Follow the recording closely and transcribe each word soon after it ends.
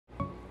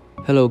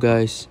Hello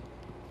guys,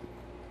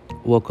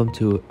 welcome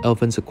to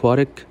Elvin's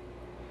Aquatic.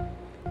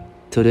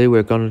 Today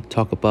we're going to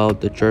talk about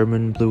the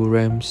German blue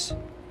rams,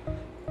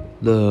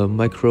 the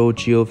Micro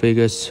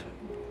Geovegas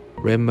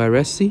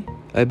Ramirezi,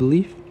 I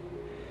believe.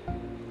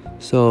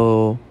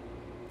 So,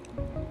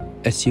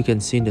 as you can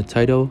see in the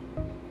title,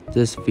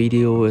 this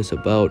video is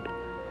about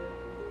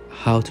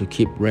how to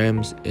keep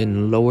rams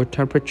in lower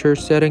temperature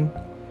setting.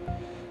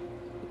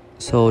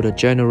 So the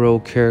general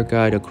care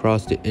guide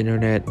across the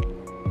internet,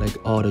 like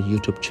all the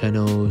YouTube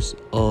channels,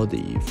 all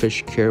the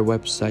fish care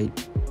website,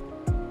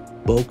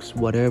 books,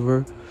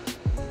 whatever,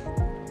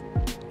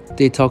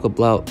 they talk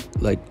about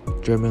like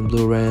German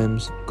blue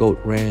rams, goat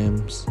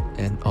rams,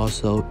 and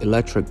also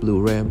electric blue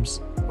rams,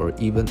 or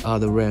even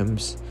other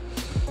rams,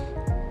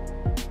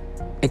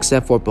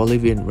 except for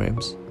Bolivian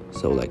rams.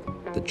 So like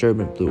the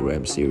German blue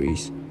ram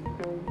series,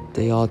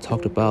 they all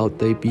talked about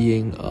they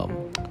being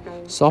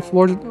soft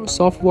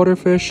water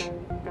fish,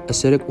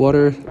 acidic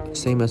water,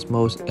 same as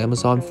most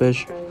Amazon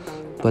fish,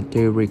 but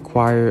they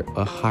require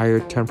a higher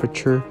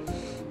temperature,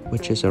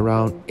 which is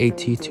around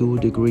 82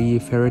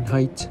 degrees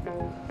Fahrenheit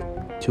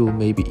to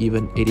maybe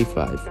even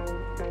 85.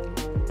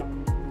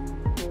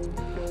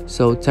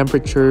 So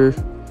temperature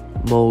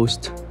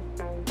most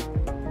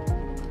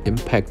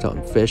impact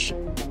on fish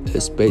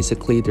is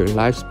basically their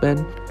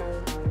lifespan.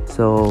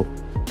 So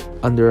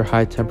under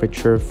high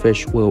temperature,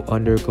 fish will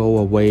undergo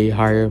a way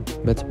higher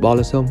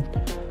metabolism,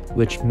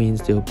 which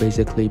means they'll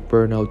basically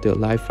burn out their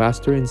life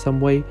faster in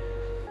some way.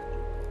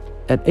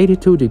 At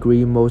 82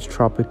 degrees, most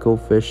tropical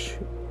fish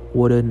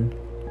wouldn't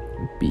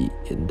be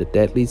in the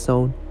deadly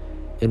zone.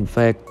 In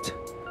fact,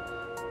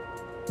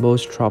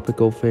 most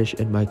tropical fish,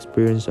 in my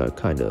experience, are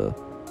kind of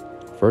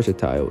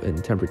versatile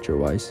in temperature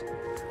wise.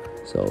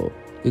 So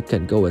it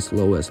can go as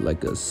low as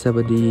like a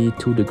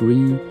 72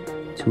 degree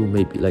to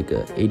maybe like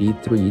a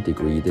 83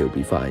 degree, they'll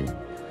be fine.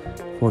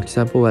 For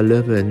example, I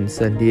live in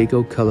San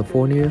Diego,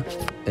 California,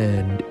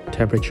 and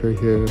temperature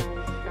here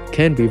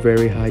can be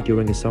very high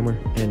during the summer,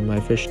 and my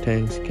fish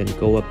tanks can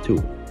go up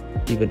to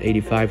even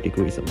 85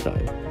 degrees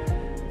sometimes,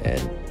 and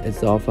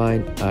it's all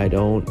fine. I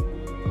don't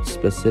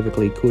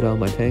specifically cool down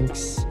my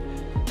tanks.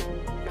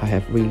 I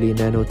have really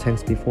nano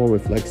tanks before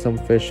with like some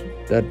fish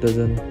that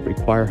doesn't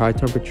require high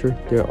temperature.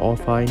 They're all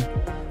fine,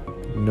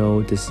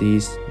 no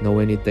disease, no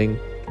anything.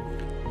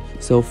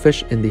 So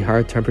fish in the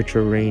higher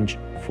temperature range,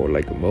 for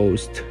like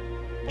most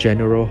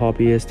general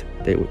hobbyists,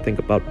 they would think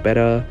about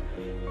betta,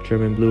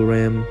 German blue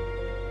ram,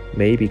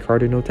 maybe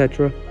cardinal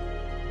tetra,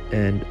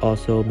 and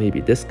also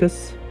maybe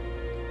discus.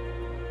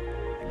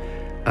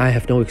 I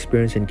have no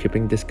experience in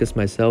keeping discus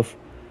myself,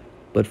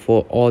 but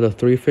for all the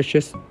three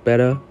fishes,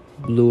 betta,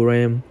 blue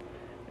ram,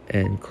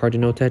 and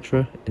cardinal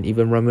tetra, and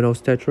even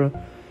Raminos tetra,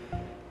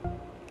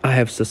 I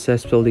have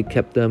successfully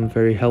kept them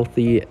very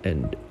healthy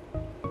and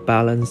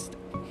balanced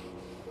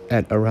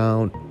at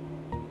around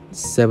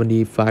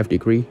 75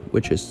 degrees,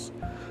 which is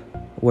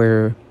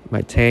where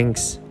my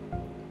tanks,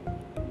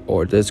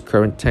 or this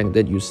current tank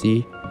that you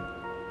see,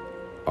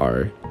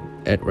 are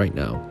at right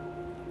now.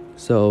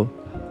 So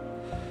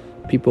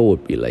people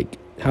would be like,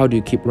 how do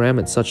you keep ram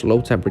at such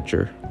low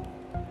temperature?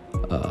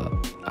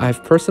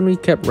 I've personally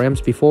kept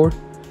rams before,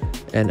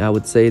 and I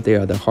would say they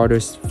are the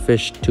hardest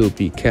fish to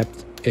be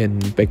kept in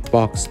big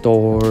box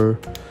store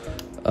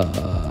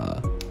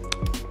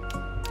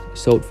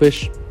sold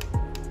fish,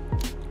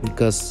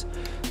 because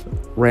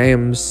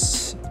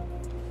rams,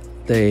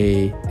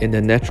 they, in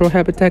the natural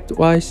habitat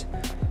wise,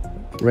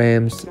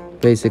 rams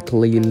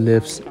basically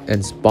lives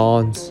and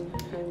spawns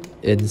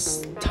in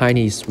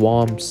tiny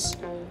swamps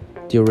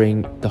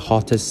during the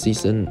hottest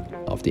season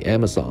of the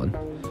Amazon.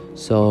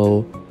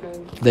 So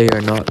they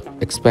are not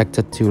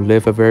expected to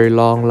live a very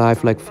long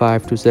life, like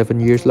 5 to 7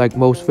 years like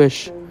most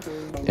fish.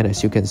 And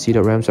as you can see,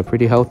 the rams are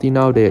pretty healthy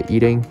now. They are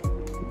eating.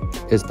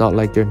 It's not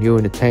like they're new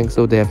in the tank,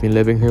 so they have been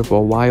living here for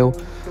a while,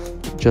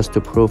 just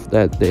to prove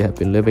that they have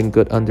been living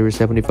good under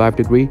 75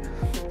 degrees.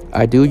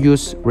 I do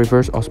use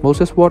reverse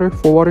osmosis water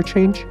for water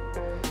change.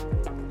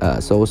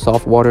 So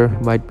soft water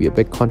might be a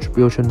big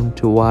contribution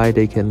to why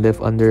they can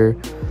live under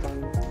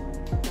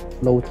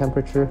low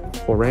temperature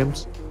for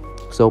rams.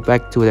 So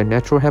back to their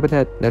natural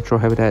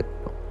habitat.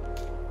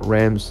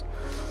 Rams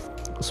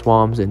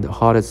swarms in the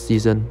hottest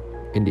season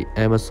in the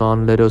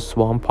Amazon little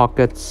swamp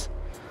pockets,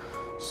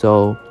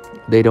 so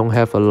they don't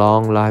have a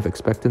long life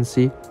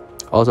expectancy.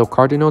 Also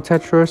cardinal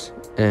tetras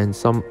and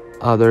some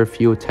other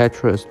few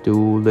tetras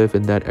do live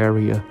in that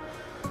area.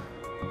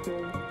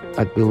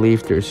 I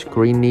believe there's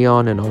green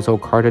neon and also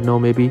cardinal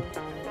maybe.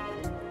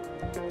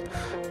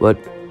 But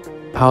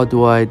how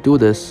do I do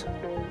this?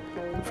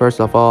 First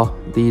of all,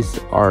 these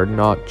are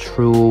not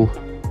true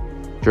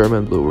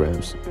German blue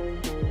rams.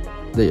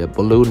 They are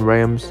balloon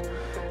rams.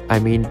 I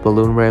mean,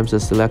 balloon rams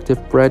is selective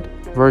bred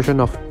version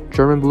of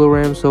German blue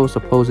ram, so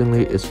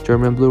supposedly it's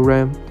German blue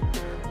ram,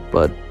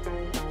 but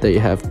they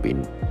have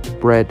been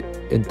bred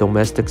in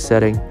domestic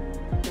setting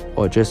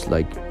or just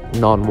like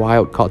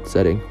non-wild caught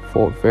setting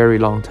for a very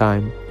long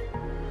time.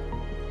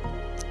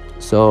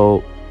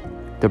 So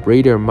the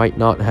breeder might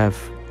not have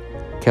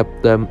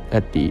kept them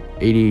at the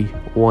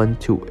 81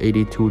 to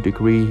 82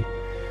 degree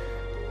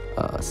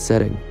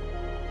setting.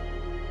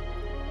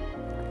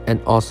 And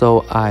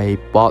also I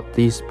bought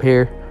these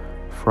pair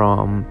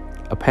from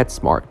a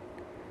PetSmart,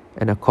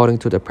 and according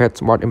to the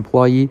PetSmart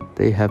employee,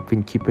 they have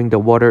been keeping the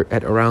water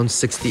at around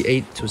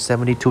 68 to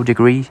 72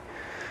 degrees.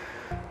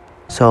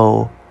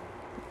 So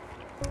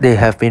they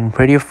have been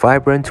pretty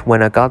vibrant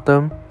when I got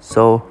them,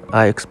 so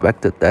I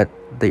expected that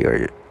they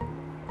are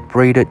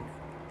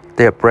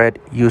bred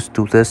used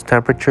to this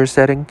temperature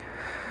setting.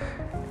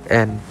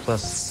 And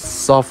plus,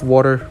 soft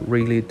water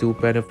really do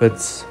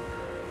benefits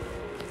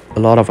a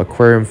lot of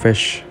aquarium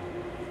fish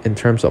in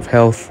terms of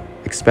health,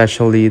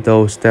 especially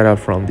those that are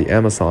from the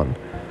Amazon,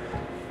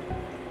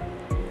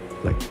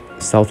 like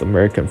South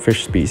American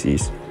fish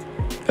species.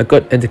 A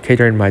good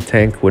indicator in my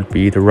tank would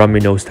be the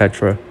rummy-nosed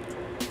tetra.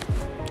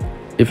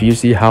 If you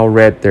see how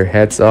red their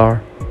heads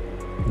are,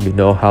 you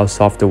know how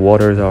soft the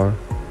waters are.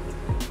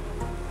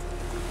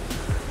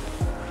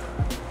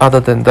 Other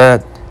than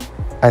that,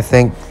 I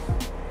think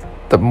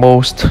the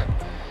most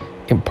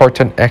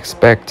important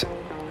aspect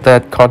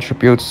that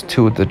contributes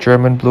to the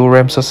German blue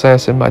ram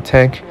success in my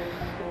tank,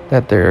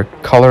 that they're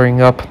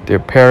coloring up, they're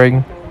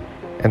pairing,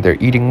 and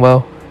they're eating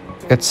well,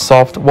 it's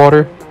soft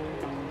water,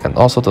 and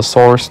also the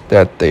source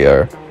that they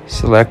are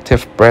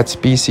selective bred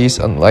species,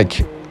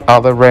 unlike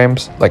other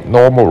rams, like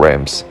normal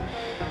rams.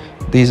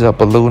 These are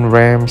balloon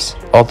rams,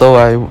 although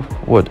I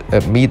would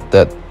admit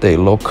that they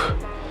look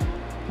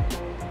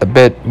a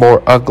bit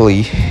more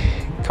ugly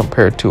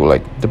compared to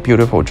like the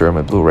beautiful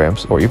German blue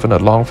rams or even the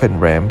longfin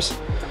rams.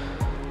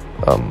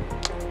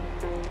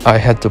 I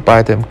had to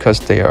buy them because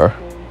they are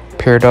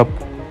paired up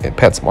in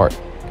PetSmart,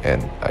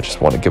 and I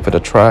just want to give it a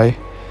try,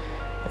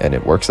 and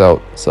it works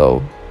out.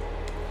 So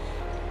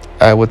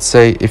I would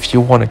say if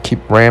you want to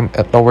keep ram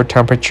at lower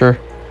temperature,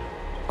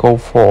 go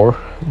for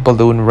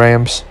balloon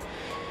rams,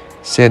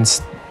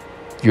 since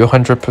you're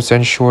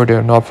 100% sure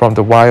they're not from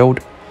the wild.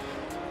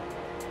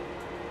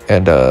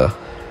 And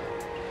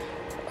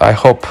I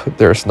hope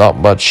there's not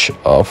much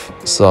of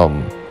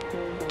some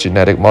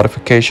genetic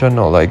modification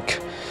or like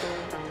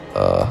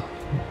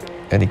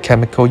any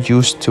chemical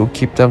used to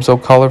keep them so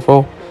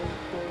colorful,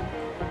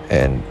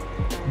 and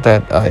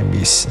that I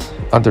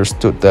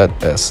misunderstood that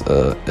as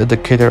an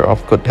indicator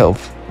of good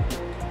health.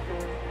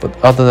 But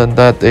other than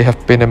that, they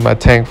have been in my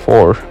tank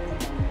for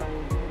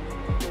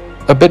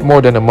a bit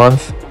more than a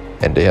month,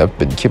 and they have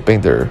been keeping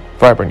their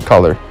vibrant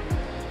color,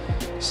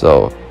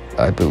 so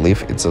I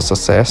believe it's a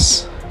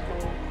success.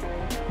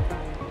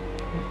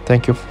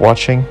 Thank you for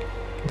watching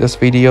this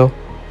video.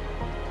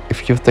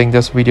 If you think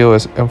this video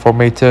is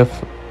informative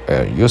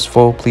and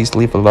useful, please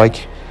leave a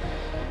like.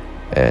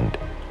 And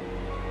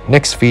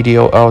next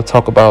video, I'll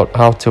talk about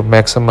how to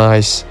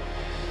maximize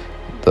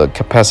the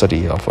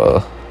capacity of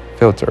a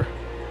filter.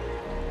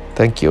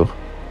 Thank you.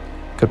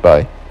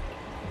 Goodbye.